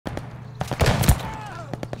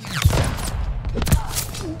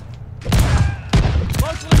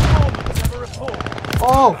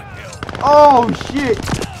Oh! Oh shit!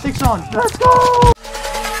 6 on. Let's go!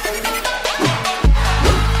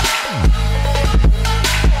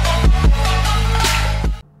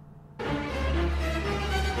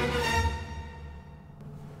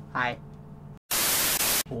 Hi.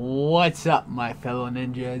 What's up, my fellow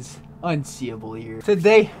ninjas? Unseeable here.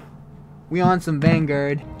 Today, we on some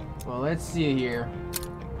Vanguard. Well, let's see here.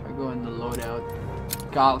 I go in the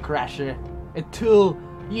loadout. Gall Crasher. A tool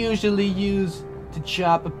usually used to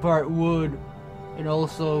chop apart wood. It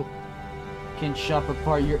also can chop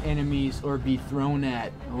apart your enemies or be thrown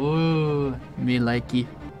at. Ooh, me likey.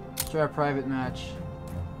 Try a private match.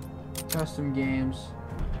 Custom games.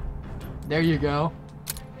 There you go.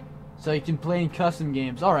 So you can play in custom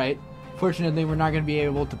games. Alright. Fortunately, we're not going to be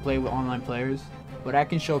able to play with online players. But I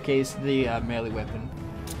can showcase the melee weapon.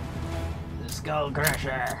 The Skull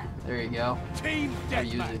Crusher. There you go. Team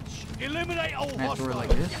deathmatch. Eliminate all hostiles. Like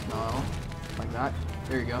this? No. Like that.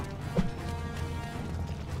 There you go.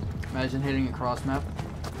 Imagine hitting a cross map.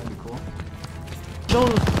 That'd be cool.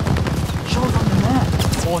 Shows on the map.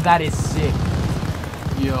 Oh, that is sick.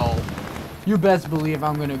 Yo. You best believe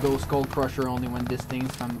I'm gonna go Skull Crusher only when this thing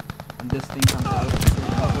comes out.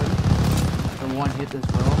 For one hit as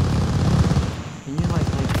well. Can you like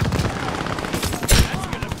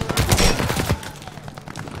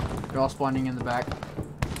they're all spawning in the back. They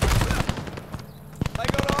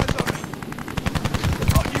got eyes on me.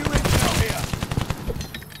 Got you intel here.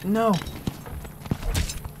 No.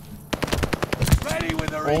 Ready with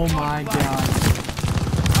the Oh my god.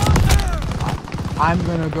 I'm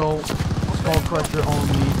gonna go Skull Crusher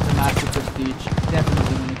only to match the prestige.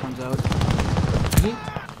 Definitely when it comes out.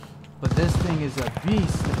 But this thing is a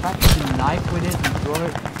beast. The fact that you can knife with it and throw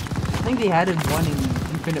it. I think they had it one in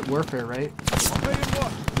Infinite Warfare, right?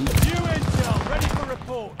 You intel, ready for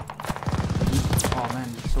report. Oh man,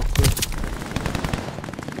 it's so quick.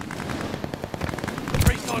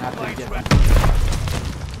 Recon plates ready.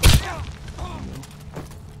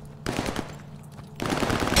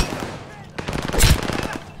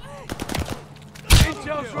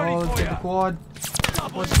 Intel's ready let's for get the you. quad.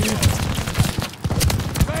 What's he?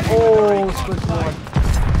 Ready Oh, with the split recon quad. plate.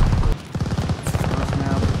 Cross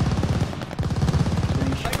now.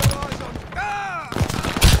 Finish. They got eyes on.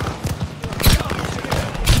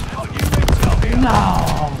 Got you intel here. No!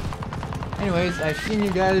 Anyways, I've seen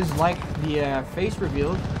you guys like the face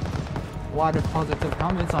reveal. A lot of positive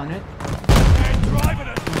comments on it. They're driving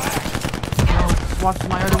us back. No, swap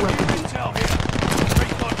my other weapon. Intel here.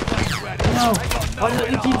 Recon plates ready. No! They got Why do you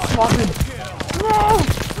nowhere keep to swapping? hide. No!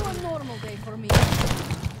 So a normal day for me.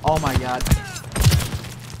 Oh my god.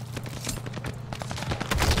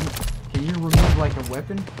 Can you remove like a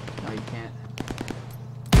weapon? No, you can't.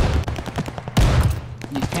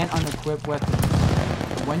 You can't unequip weapons.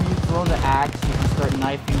 When you throw the axe, you can start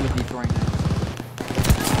knifing with the throwing knife.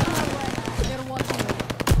 They're watching me.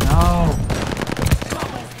 No!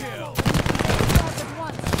 Double kill. Start at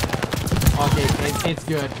once. Okay, it's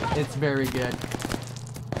good. It's very good.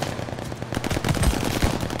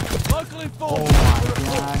 Local Oh informant. my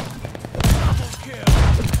god. Double kill.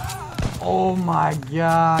 Oh my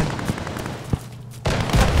god.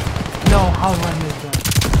 No, how do I miss that?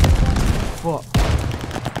 Fuck.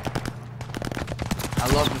 I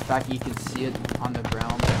love the fact you can see it on the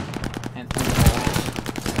ground and through the walls.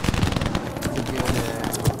 To be able to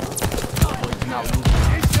it's not moving.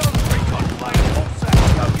 Intel's recon plate. All set.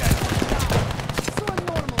 Go get it. So a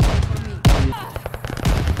normal day for me.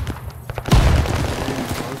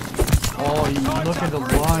 Oh, you look at the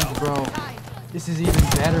launch, bro. This is even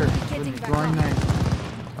better with the throwing knife.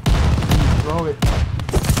 You throw it.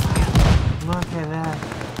 Look at that.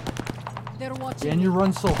 They're watching Yeah, and me. you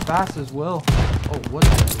run so fast as well. Oh, what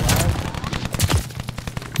the lag?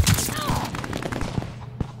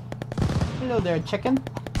 Hello there, chicken.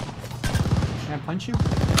 Can I punch you?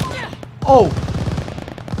 Oh!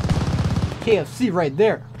 KFC right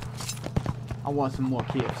there. I want some more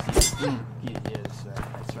KFC. Yes,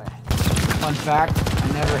 that's right. Fun fact, I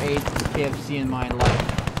never ate KFC in my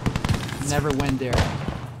life. Never went there.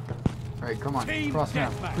 Alright, come on. Team Cross now,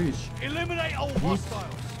 deathmatch. please. Eliminate all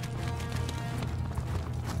hostiles.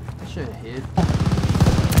 I should have hit.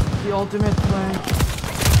 The ultimate flank.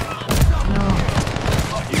 No.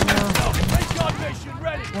 Got you intel. Recon mission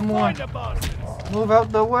ready. One more. Find the bastards. Move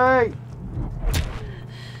out the way!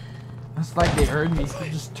 It's like they heard me, so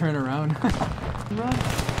just turn around. Run.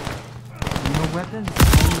 No weapons?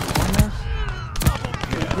 Double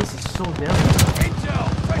kill. This is so deadly. Intel.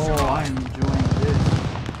 Pressure Oh, on. I am enjoying this.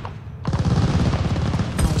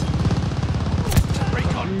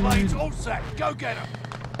 Recon planes all set. Go get them.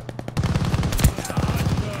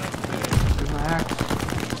 Good axe.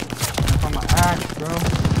 Can I find my axe, bro?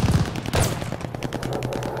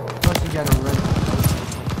 Plus you got a red.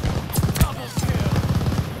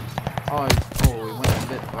 Oh, we went a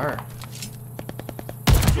bit far.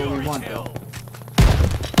 That's what we want, though.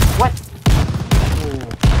 What? Oh.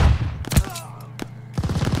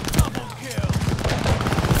 Double kill.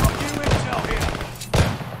 Got you intel here.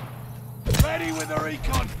 Ready with the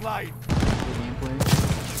recon plate. The gameplay.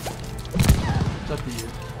 It's up to you.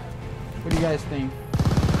 What do you guys think?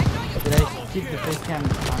 Did I keep the face cam on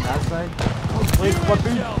that side? Oh, wait, what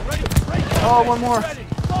beat? Oh, one more.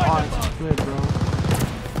 Oh, it's good, bro.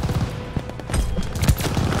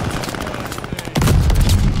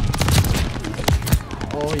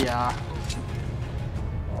 Oh yeah.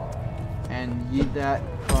 And yeet that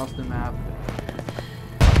across the map.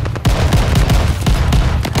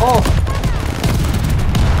 Oh!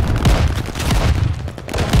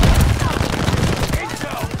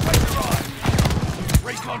 Intel, wait your eyes.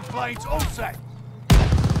 Recon planes all set.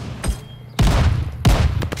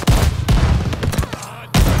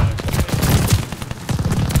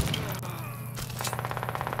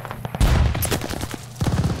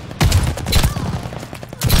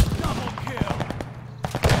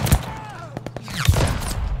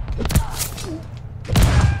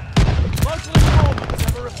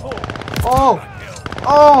 Oh!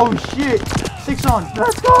 Oh shit! 6 on!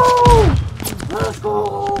 Let's go! Let's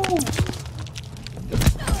go!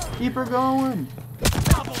 Keep her going!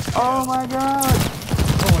 Oh my god!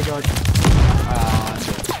 Oh my god!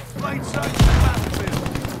 Plane sight to the battlefield.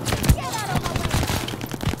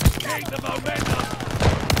 Keep the momentum.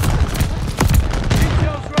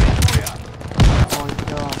 Intel's ready for you. Oh my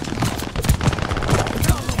god!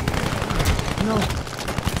 No!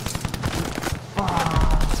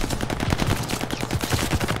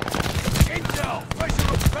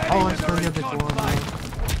 Oh, it's gonna get the door, bro.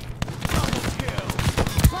 Double kill.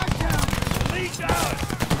 Back down. Lead down.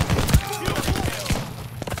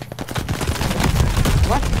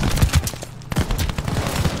 What?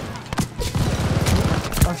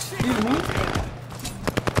 Excuse me?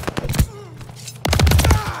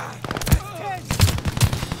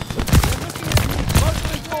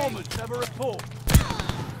 Local informants have a report.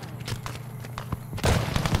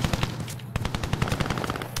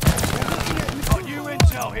 Got new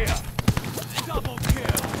intel here. Double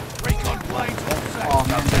kill. Recon planes all set. Oh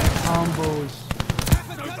man, the combos.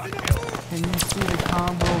 Can you see the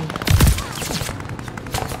combo?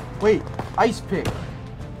 Wait, ice pick.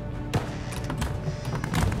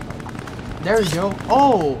 There we go.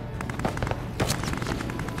 Oh!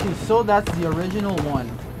 Okay, so that's the original one.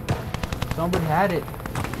 Somebody had it.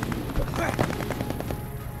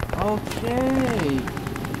 Okay.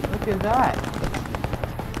 Look at that.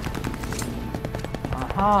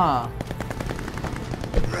 Aha.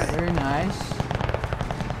 Very nice.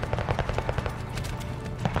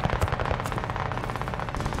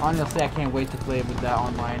 Honestly, I can't wait to play with that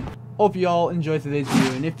online. Hope you all enjoyed today's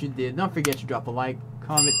video, and if you did, don't forget to drop a like,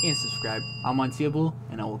 comment, and subscribe. I'm Unseeable,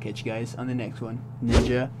 and I will catch you guys on the next one.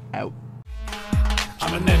 Ninja out.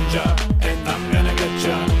 I'm a ninja, and I'm gonna get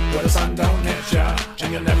ya where the sun don't hit ya,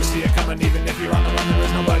 and you'll never see it coming. Even if you're on the run, there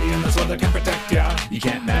is nobody in this world that can protect ya. You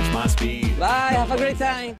can't match my speed. Bye, have a great time.